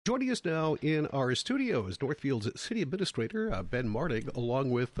Joining us now in our studio is Northfield's City Administrator, Ben Martig,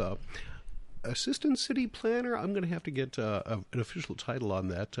 along with Assistant City Planner. I'm going to have to get an official title on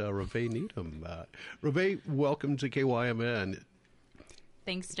that, Revee Needham. Revee, welcome to KYMN.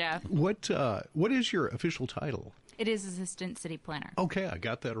 Thanks, Jeff. What is your official title? It is Assistant City Planner. Okay, I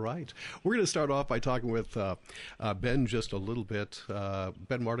got that right. We're going to start off by talking with Ben just a little bit.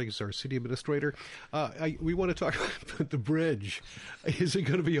 Ben Martig is our city administrator. We want to talk about the bridge. Is it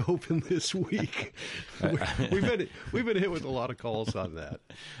going to be open this week? We've been hit with a lot of calls on that.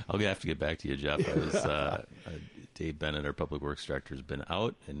 I'll have to get back to you, Jeff. Dave Bennett, our public works director, has been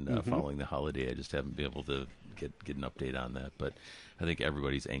out, and following the holiday, I just haven't been able to get an update on that. But I think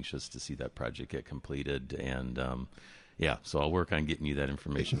everybody's anxious to see that project get completed, and so I'll work on getting you that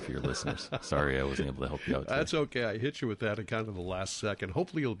information for your listeners. Sorry I wasn't able to help you out today. That's okay. I hit you with that at kind of the last second.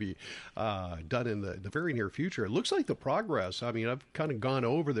 Hopefully it'll be done in the very near future. It looks like the progress, I mean, I've kind of gone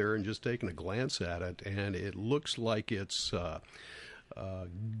over there and just taken a glance at it, and it looks like it's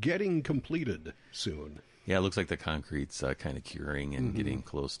getting completed soon. Yeah, it looks like the concrete's kind of curing and getting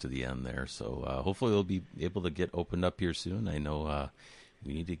close to the end there. So hopefully we'll be able to get opened up here soon. I know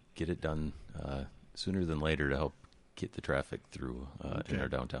we need to get it done sooner than later to help get the traffic through in our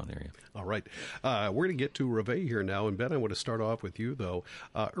downtown area. All right. We're going to get to Revee here now. And Ben, I want to start off with you, though.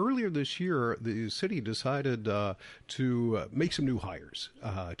 Earlier this year, the city decided to make some new hires,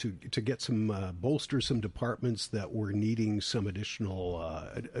 to get some, bolster some departments that were needing some additional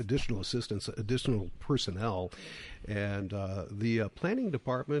assistance, additional personnel. And the planning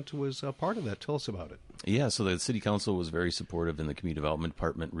department was part of that. Tell us about it. Yeah, so the city council was very supportive in the community development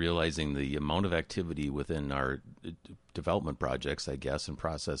department, realizing the amount of activity within our development projects, I guess, and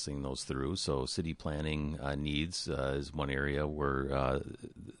processing those through. So city planning needs is one area where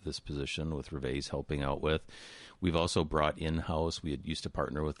this position with Revee is helping out with. We've also brought in-house, we had used to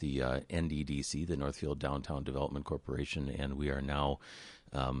partner with the NDDC, the Northfield Downtown Development Corporation, and we are now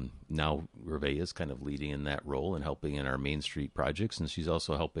Revee is kind of leading in that role and helping in our Main Street projects, and she's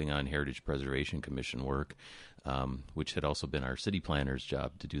also helping on Heritage Preservation Commission work, which had also been our city planner's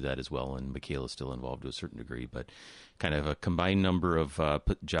job to do that as well, and Michaela's still involved to a certain degree, but kind of a combined number of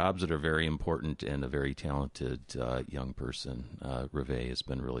jobs that are very important and a very talented young person. Revee has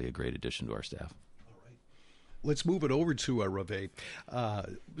been really a great addition to our staff. Let's move it over to Revee.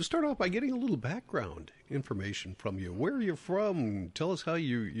 Start off by getting a little background information from you. Where are you from? Tell us how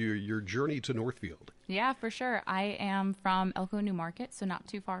your journey to Northfield. Yeah, for sure. I am from Elko, New Market, so not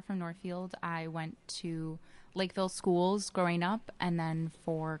too far from Northfield. I went to Lakeville schools growing up, and then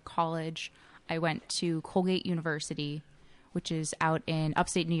for college, I went to Colgate University, which is out in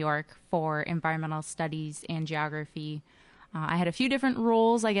upstate New York, for environmental studies and geography. I had a few different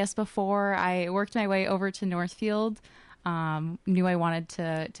roles, I guess, before I worked my way over to Northfield. Knew I wanted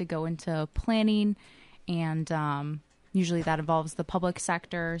to go into planning, and usually that involves the public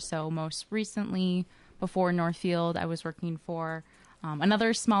sector. So most recently, before Northfield, I was working for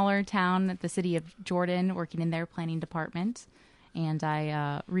another smaller town, the city of Jordan, working in their planning department. And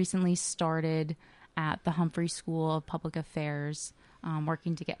I recently started at the Humphrey School of Public Affairs,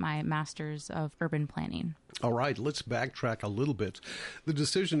 working to get my master's of urban planning. All right, let's backtrack a little bit. The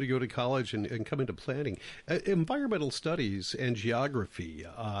decision to go to college and come into planning, environmental studies and geography,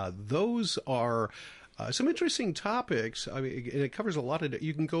 those are some interesting topics. I mean, and it covers a lot of,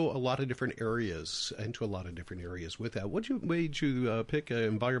 you can go a lot of different areas, into a lot of different areas with that. What made you pick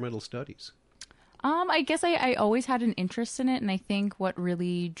environmental studies? I guess I always had an interest in it, and I think what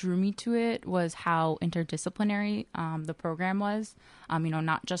really drew me to it was how interdisciplinary the program was.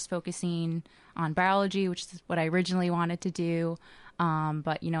 Not just focusing on biology, which is what I originally wanted to do,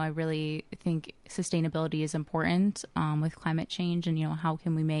 but I really think sustainability is important with climate change, and how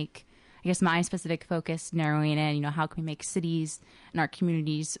can we make, I guess my specific focus, narrowing in, how can we make cities and our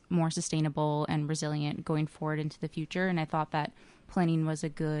communities more sustainable and resilient going forward into the future? And I thought that planning was a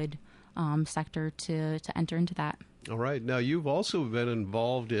good sector to enter into that. All right. Now, you've also been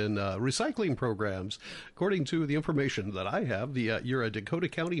involved in recycling programs. According to the information that I have, you're a Dakota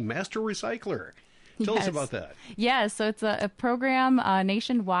County Master Recycler. Tell us about that. Yeah, so it's a program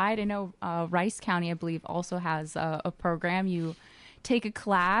nationwide. I know Rice County, I believe, also has a program. You take a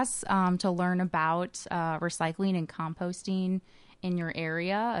class to learn about recycling and composting in your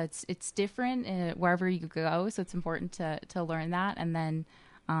area. It's different wherever you go, so it's important to learn that. And then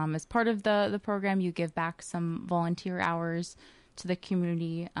as part of the program, you give back some volunteer hours to the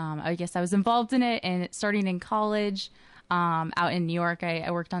community. I guess I was involved in it, and starting in college out in New York, I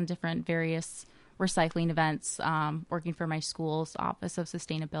worked on different various recycling events, working for my school's Office of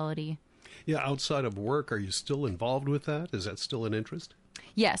Sustainability. Yeah, outside of work, are you still involved with that? Is that still an interest?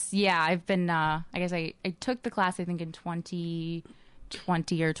 Yes, yeah, I've been, I guess I took the class, I think, in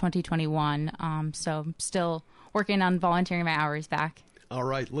 2020 or 2021, so I'm still working on volunteering my hours back. All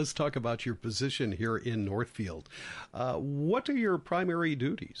right, let's talk about your position here in Northfield. What are your primary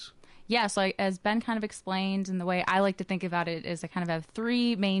duties? Yeah, so as Ben kind of explained, and the way I like to think about it is I kind of have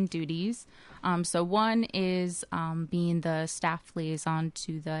three main duties. So one is being the staff liaison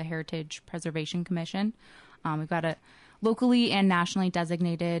to the Heritage Preservation Commission. We've got a locally and nationally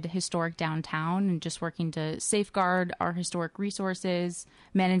designated historic downtown, and just working to safeguard our historic resources,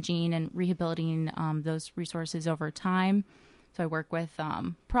 managing and rehabilitating those resources over time. So I work with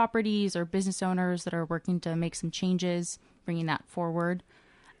properties or business owners that are working to make some changes, bringing that forward.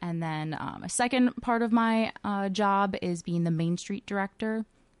 And then a second part of my job is being the Main Street director.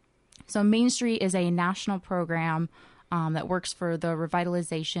 So Main Street is a national program that works for the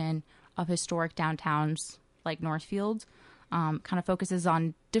revitalization of historic downtowns like Northfield. Kind of focuses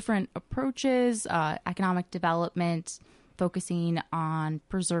on different approaches, economic development, focusing on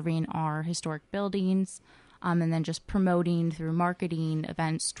preserving our historic buildings, and then just promoting through marketing,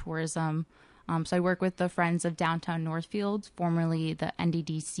 events, tourism. So I work with the Friends of Downtown Northfield, formerly the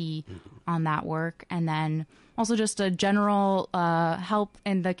NDDC, on that work. And then also just a general help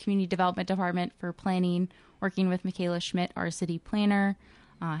in the Community Development Department for planning, working with Michaela Schmidt, our city planner,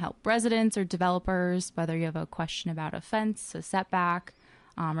 help residents or developers, whether you have a question about a fence, a setback,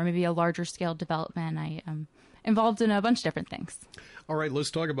 or maybe a larger scale development. I am involved in a bunch of different things. All right,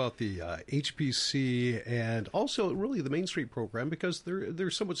 let's talk about the HPC and also really the Main Street program, because they're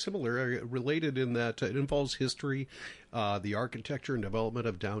somewhat similar, related in that it involves history, the architecture and development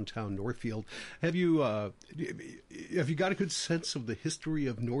of downtown Northfield. Have you got a good sense of the history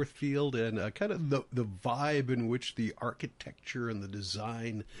of Northfield and kind of the vibe in which the architecture and the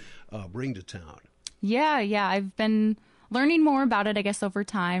design bring to town? Yeah, I've been learning more about it, I guess, over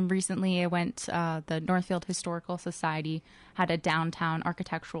time. Recently, I went, the Northfield Historical Society had a downtown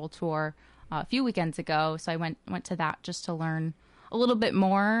architectural tour a few weekends ago. So I went to that just to learn a little bit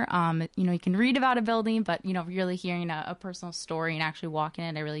more. You can read about a building, but, really hearing a personal story and actually walking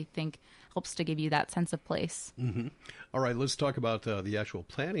it, I really think helps to give you that sense of place. Mm-hmm. All right, let's talk about the actual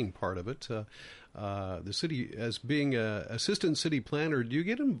planning part of it. The city, as being an assistant city planner, do you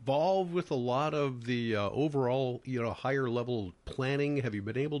get involved with a lot of the overall, higher level planning? Have you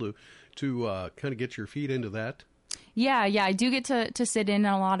been able to kind of get your feet into that? Yeah, I do get to sit in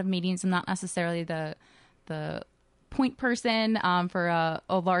a lot of meetings. I'm not necessarily the point person for a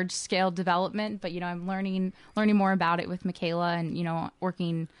large scale development, but I'm learning more about it with Michaela, and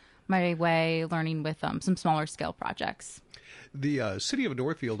working my way, learning with some smaller scale projects. The city of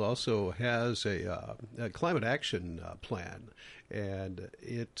Northfield also has a climate action plan, and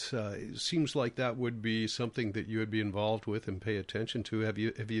it seems like that would be something that you would be involved with and pay attention to. Have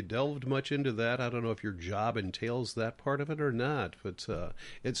you delved much into that? I don't know if your job entails that part of it or not, but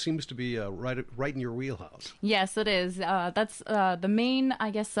it seems to be right in your wheelhouse. Yes, it is. That's the main,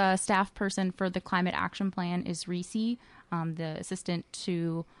 I guess, staff person for the climate action plan is Revee, the assistant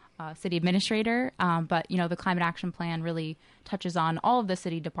to city administrator, but the climate action plan really touches on all of the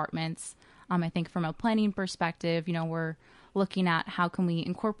city departments. I think from a planning perspective, we're looking at how can we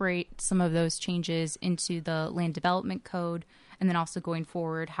incorporate some of those changes into the land development code, and then also going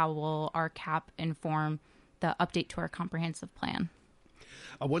forward, how will our CAP inform the update to our comprehensive plan.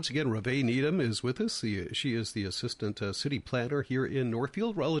 Once again, Revee Needham is with us. She is the assistant city planner here in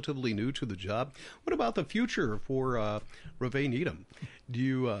Northfield, relatively new to the job. What about the future for Revee Needham?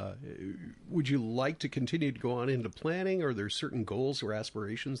 Would you like to continue to go on into planning? Are there certain goals or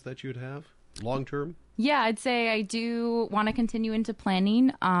aspirations that you'd have long term? Yeah, I'd say I do want to continue into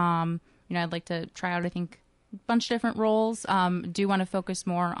planning. I'd like to try out, I think, a bunch of different roles. Do want to focus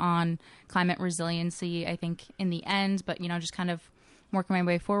more on climate resiliency, I think, in the end, but, just kind of working my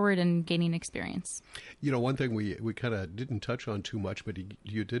way forward and gaining experience. One thing we kind of didn't touch on too much, but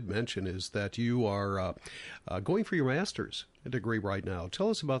you did mention, is that you are going for your master's degree right now. Tell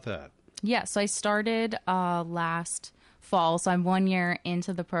us about that. Yeah, so I started last fall, so I'm 1 year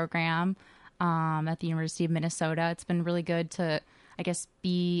into the program at the University of Minnesota. It's been really good to, I guess,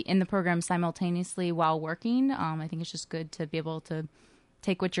 be in the program simultaneously while working. I think it's just good to be able to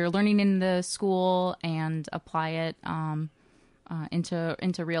take what you're learning in the school and apply it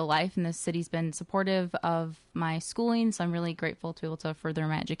into real life, and the city's been supportive of my schooling, so I'm really grateful to be able to further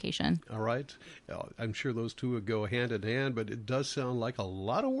my education. All right. I'm sure those two would go hand in hand, but it does sound like a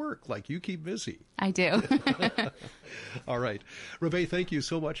lot of work, like you keep busy. I do. All right. Revee, thank you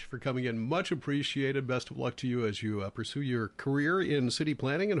so much for coming in. Much appreciated. Best of luck to you as you pursue your career in city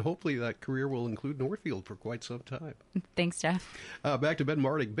planning, and hopefully that career will include Northfield for quite some time. Thanks, Jeff. Back to Ben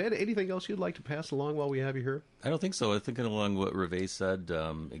Martig. Ben, anything else you'd like to pass along while we have you here? I don't think so. Thinking along what Revee said,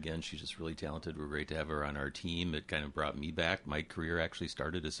 again, she's just really talented. We're great to have her on our team. It kind of brought me back. My career actually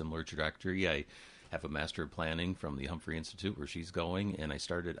started a similar trajectory. I have a Master of Planning from the Humphrey Institute where she's going, and I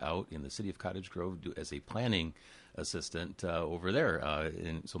started out in the city of Cottage Grove as a planning assistant over there.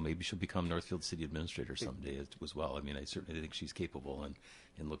 And so maybe she'll become Northfield City Administrator someday as well. I mean, I certainly think she's capable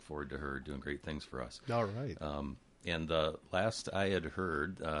and look forward to her doing great things for us. All right. And the last I had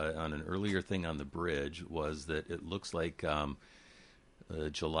heard on an earlier thing on the bridge was that it looks like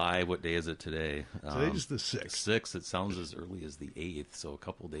July, what day is it today? Today's the 6th. 6th. It sounds as early as the 8th, so a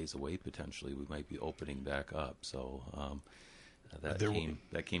couple days away potentially we might be opening back up. So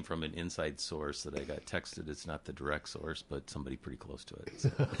that came from an inside source that I got texted. It's not the direct source, but somebody pretty close to it.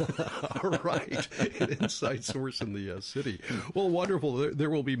 So. All right. An inside source in the city. Well, wonderful. There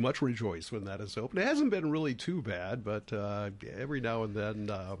will be much rejoice when that is open. It hasn't been really too bad, but every now and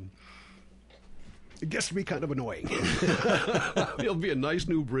then it gets to be kind of annoying. It'll be a nice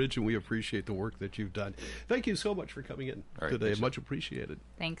new bridge, and we appreciate the work that you've done. Thank you so much for coming in today. Much appreciated.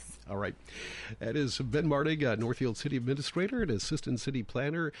 Thanks. All right. That is Ben Martig, Northfield City Administrator and Assistant City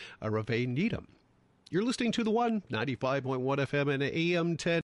Planner, Revee Needham. You're listening to the 95.1 FM and AM 10.